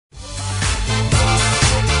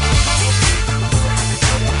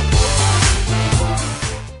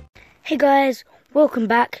Hey guys, welcome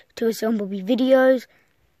back to Bumblebee Videos,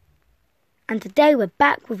 and today we're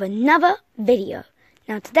back with another video.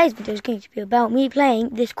 Now today's video is going to be about me playing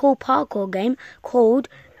this cool parkour game called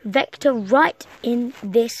Vector right in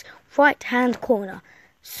this right hand corner.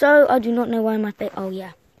 So I do not know why oh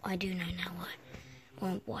yeah, I do know now why.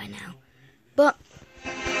 Well, why now? But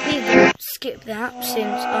we will skip that since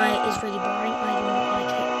it's really boring. I do not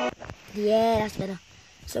like it. Yeah, that's better.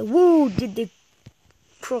 So woo, did the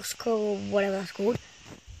cross or whatever that's called,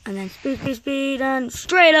 and then speed and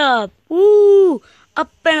straight up, woo,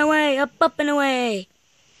 up and away, up and away.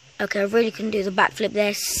 Okay, I really couldn't do the backflip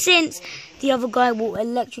there since the other guy will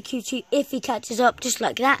electrocute you if he catches up, just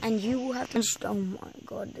like that, and you will have to oh my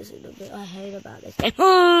god, this is a bit I hate about this game.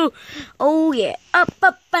 Oh yeah, up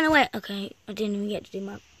and away. Okay, I didn't even get to do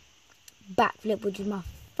my backflip, which is my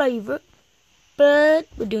favorite, but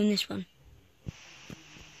we're doing this one.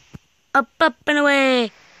 Up and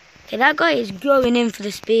away. Okay, that guy is going in for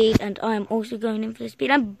the speed, and I am also going in for the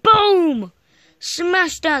speed, and boom!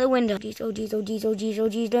 Smashed out the window. Oh jeez, oh jeez, oh jeez, oh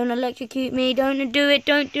jeez, don't electrocute me, don't do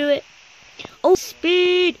it. Oh,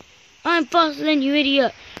 speed! I'm faster than you,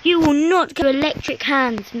 idiot. You will not get electric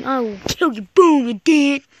hands, and I will kill you. Boom, you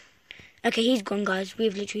did. Okay, he's gone, guys.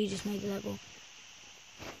 We've literally just made the level.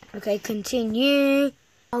 Okay, continue.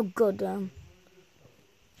 Oh, goddamn.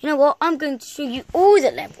 You know what? I'm going to show you all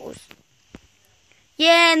the levels.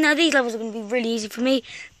 Yeah, now these levels are going to be really easy for me,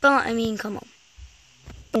 but I mean, come on.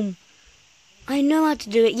 Boom. I know how to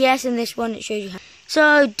do it. Yes, in this one it shows you how.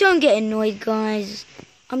 So don't get annoyed, guys.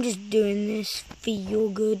 I'm just doing this for your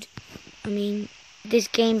good. I mean, this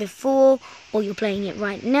game before, or you're playing it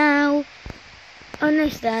right now.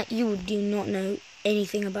 Unless that, you do not know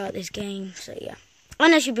anything about this game. So yeah.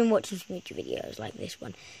 Unless you've been watching some YouTube videos like this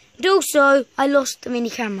one. And also, I lost the mini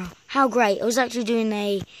camera. How great. I was actually doing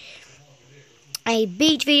a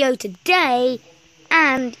beach video today,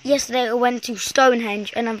 and yesterday I went to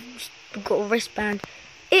Stonehenge and I've got a wristband.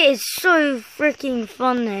 It is so freaking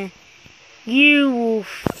fun there. You will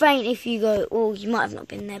faint if you go. Well, you might have not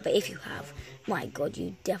been there, but if you have, my god,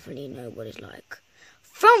 you definitely know what it's like.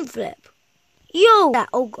 Front flip. Yo!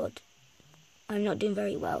 Oh god, I'm not doing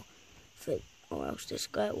very well, or else this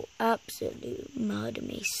guy will absolutely murder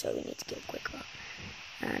me, so we need to get quicker.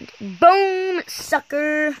 And boom,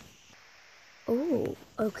 sucker. Oh,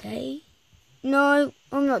 okay. No,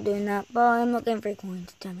 I'm not doing that, but I'm not getting 3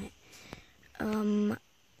 coins, damn it. No,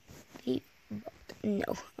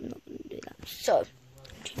 I'm not going to do that. So,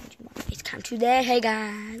 change my face cam to there. Hey,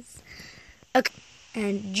 guys. Okay,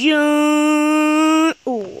 and jump.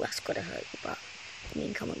 Oh, that's got to hurt, but I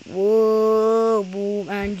mean, come on. Whoa, boom,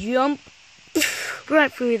 and jump.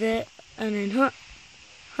 Right through there, and then hut,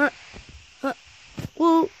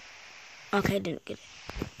 whoa. Okay, I didn't get it.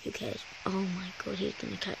 Who cares? Oh my god, he's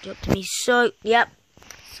gonna catch up to me. So, yep.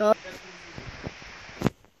 So,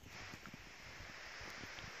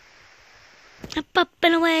 up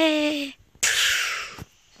and away.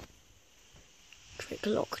 Trick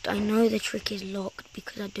locked. I know the trick is locked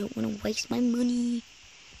because I don't want to waste my money.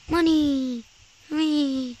 Money.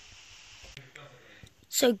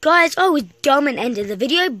 So, guys, I was dumb and ended the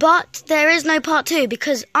video, but there is no part 2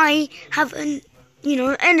 because I haven't,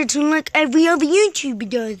 editing like every other YouTuber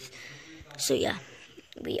does. So yeah,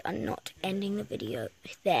 we are not ending the video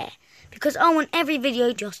there because I want every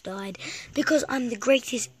video just died because I'm the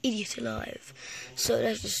greatest idiot alive. So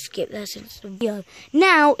let's just skip that since the video.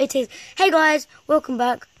 Now it is, hey guys, welcome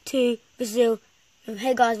back to Brazil.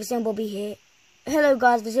 Hey guys, Brazil Bobby here. Hello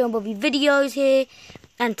guys, Brazil Bobby Videos here,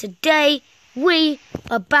 and today we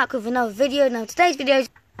are back with another video. Now today's video,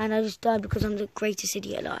 and I just died because I'm the greatest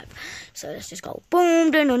idiot alive. So let's just go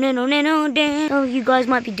boom, oh, you guys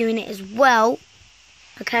might be doing it as well,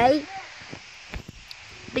 okay?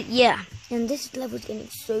 But yeah, and this level's getting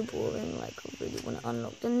so boring. Like, I really want to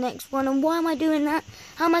unlock the next one. And why am I doing that?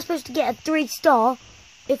 How am I supposed to get a 3-star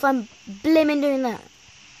if I'm blimmin' doing that?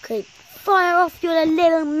 Okay, fire off your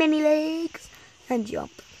little mini legs and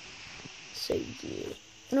jump. So yeah.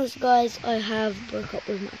 And also, guys, I have broke up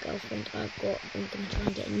with my girlfriend. I'm going to try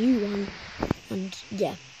and get a new one. And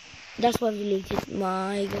yeah, that's why I've deleted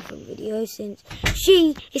my girlfriend video, since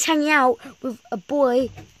she is hanging out with a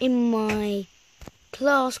boy in my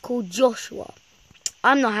class called Joshua.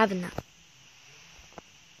 I'm not having that.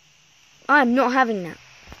 I'm not having that.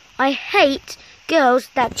 I hate girls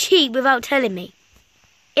that cheat without telling me.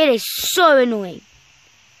 It is so annoying.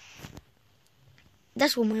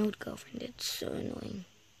 That's what my old girlfriend did. So annoying.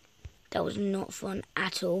 That was not fun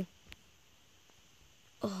at all.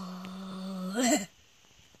 Oh.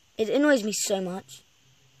 It annoys me so much.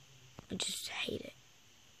 I just hate it.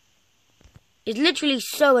 is literally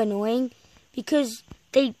so annoying because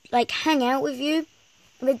they like hang out with you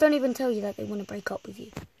and they don't even tell you that they want to break up with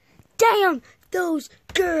you. Damn those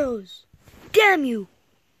girls! Damn you!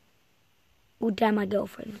 Or damn my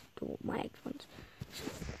girlfriend or my ex-ones.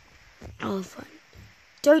 Oh, fine.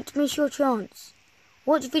 Don't miss your chance.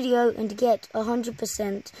 Watch video and get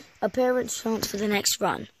 100% appearance chance for the next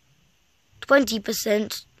run.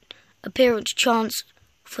 20% appearance chance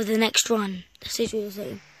for the next run. That's literally the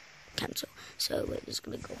same. Cancel. So we're just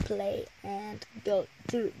gonna go play and go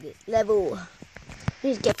to this level. We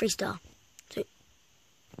need to get 3-star. So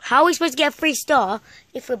how are we supposed to get a 3-star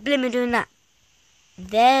if we're blimmin' doing that?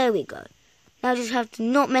 There we go. Now just have to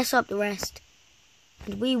not mess up the rest.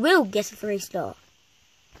 And we will get a 3-star.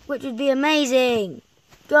 Which would be amazing.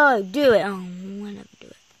 Go, do it. Oh, we'll never do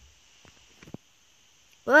it.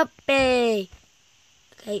 Whoopee.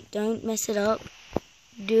 Okay, don't mess it up.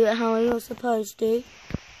 Do it how you're supposed to.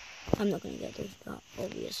 I'm not going to get 3-star,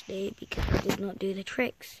 obviously, because I did not do the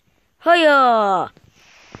tricks. Hiya!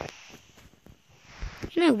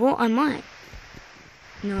 You know what? I might.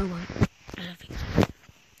 No, I won't. I don't think so.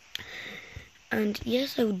 And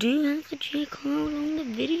yes, I do have to check how long the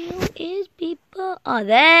video is, people. Oh,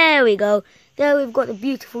 there we go. There we've got the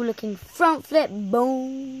beautiful looking front flip.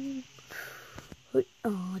 Boom.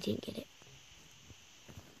 Oh, I didn't get it.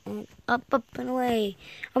 And up and away.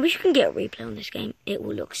 I wish you can get a replay on this game. It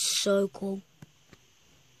will look so cool.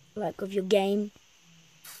 Like of your game.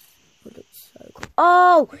 It will look so cool.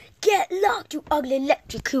 Oh, get locked, you ugly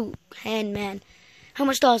electrical hand man. How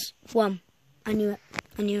much stars? 1. I knew it.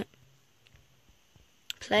 I knew it.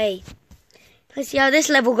 Play. Let's see how this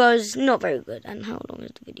level goes. Not very good. And how long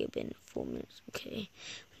has the video been? 4 minutes. Okay.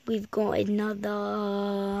 We've got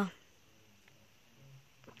another.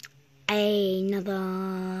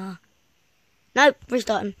 Nope,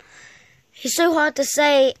 restarting. It's so hard to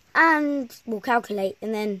say and we'll calculate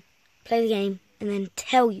and then play the game and then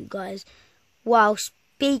tell you guys while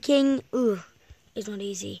speaking. It's not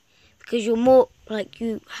easy because you're more like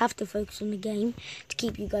you have to focus on the game to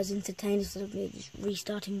keep you guys entertained instead of just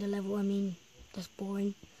restarting the level. I mean, that's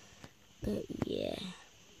boring. But yeah,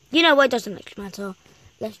 you know what? It doesn't much matter.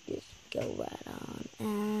 Let's just go right on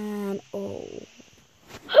and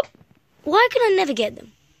why can I never get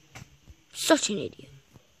them? Such an idiot.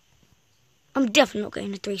 I'm definitely not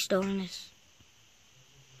getting a 3-star on this.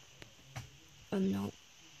 I'm not.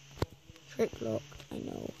 Trick lock, I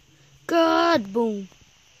know. God, boom.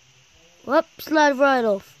 Whoop, slide right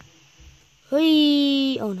off.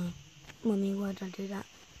 Hey, oh no. Mummy, why did I do that?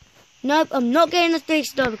 Nope, I'm not getting a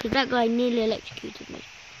 3-star because that guy nearly electrocuted me.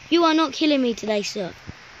 You are not killing me today, sir.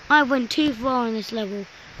 I went too far on this level.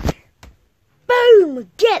 Boom!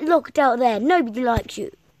 Get locked out there. Nobody likes you.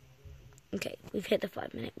 Okay, we've hit the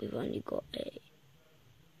 5-minute. We've only got a...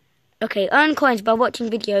 Okay, earn coins by watching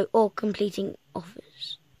video or completing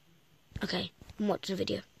offers. Okay, I'm watching the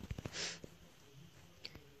video.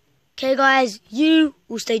 Okay, guys, you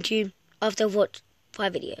will stay tuned after I've watched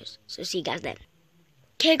 5 videos. So see you guys then.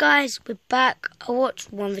 Okay, guys, we're back. I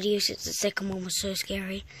watched 1 video since the second one was so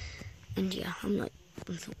scary. And yeah, I'm not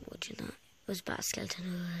watching that. It was about a skeleton.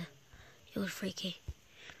 It was freaky.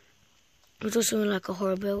 It was also like a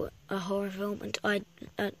horror film, and I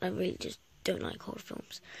really just don't like horror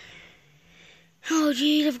films. Oh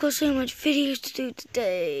jeez, I've got so much videos to do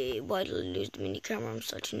today. Why did I lose the mini camera? I'm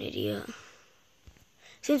such an idiot.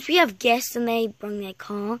 Since we have guests and they bring their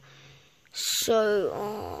car,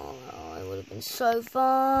 so it would have been so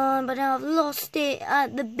fun, but now I've lost it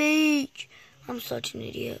at the beach. I'm such an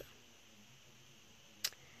idiot.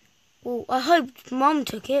 Well, I hoped Mum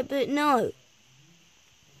took it, but no.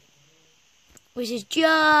 Which is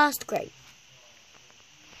just great.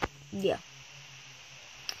 Yeah.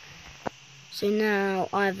 So now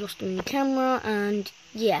I've lost the camera and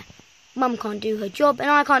yeah. Mum can't do her job and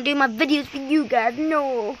I can't do my videos for you guys.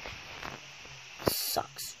 No.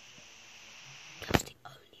 Sucks. That was the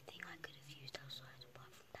only thing I could have used outside apart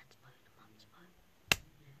from Dad's phone and Mum's phone.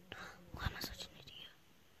 Why am I such an idiot?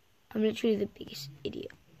 I'm literally the biggest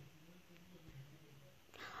idiot.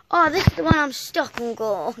 Oh, this is the one I'm stuck on.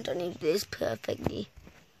 God, I don't need to do this perfectly.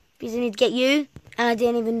 Because I need to get you, and I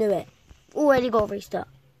didn't even do it. Already got a restart.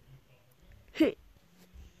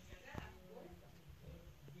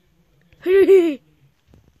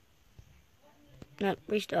 No,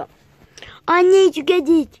 restart. I need to get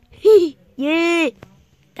it. Yeah.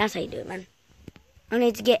 That's how you do it, man. I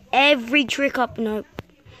need to get every trick up. No.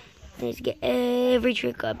 I need to get every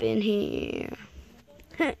trick up in here.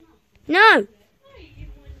 No.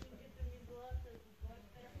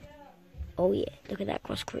 Oh yeah, look at that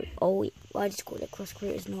cross crew. Oh yeah, well, I just call it cross crew.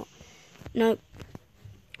 It's not. Nope.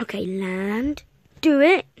 Okay, land. Do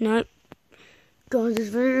it. No. Guys, it's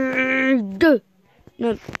very do.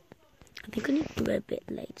 No. I think I need to do it a bit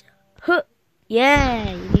later. Huh.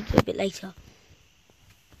 Yeah, you need to do it a bit later.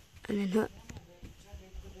 And then huh.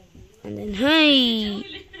 And then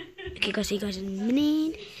hey. Okay, guys, see you guys in a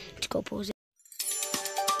minute. Let's go pause it.